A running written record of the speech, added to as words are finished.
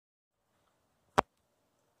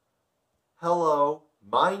Hello,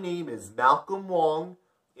 my name is Malcolm Wang,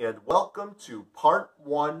 and welcome to part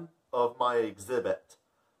 1 of my exhibit.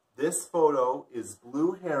 This photo is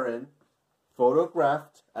Blue Heron,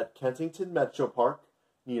 photographed at Kensington Metro Park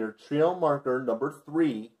near trail marker number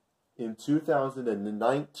 3 in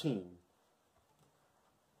 2019.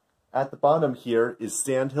 At the bottom here is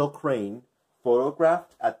Sandhill Crane,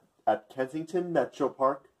 photographed at Kensington Metro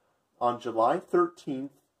Park on July 13th,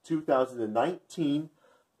 2019,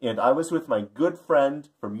 and I was with my good friend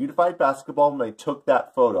from Unified Basketball when I took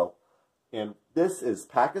that photo. And this is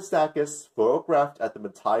Pakistakis, photographed at the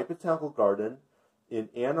Matai Botanical Garden in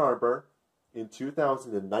Ann Arbor in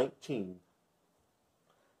 2019.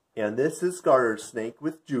 And this is garter snake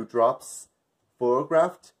with dewdrops,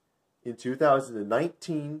 photographed in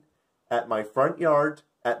 2019 at my front yard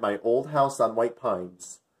at my old house on White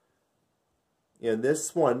Pines. And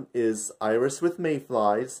this one is iris with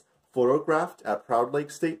mayflies, photographed at Proud Lake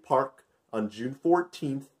State Park on June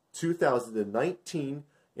 14th, 2019,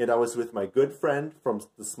 and I was with my good friend from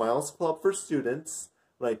the Smiles Club for Students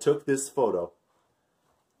when I took this photo.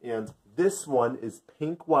 And this one is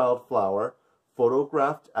Pink Wildflower,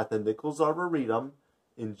 photographed at the Nichols Arboretum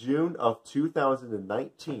in June of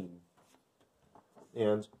 2019.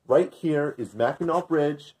 And right here is Mackinac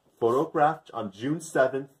Bridge, photographed on June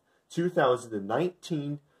 7th,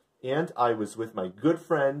 2019, and I was with my good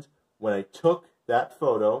friend when I took that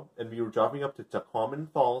photo, and we were driving up to Tacoma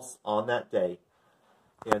Falls on that day.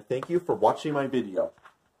 And thank you for watching my video.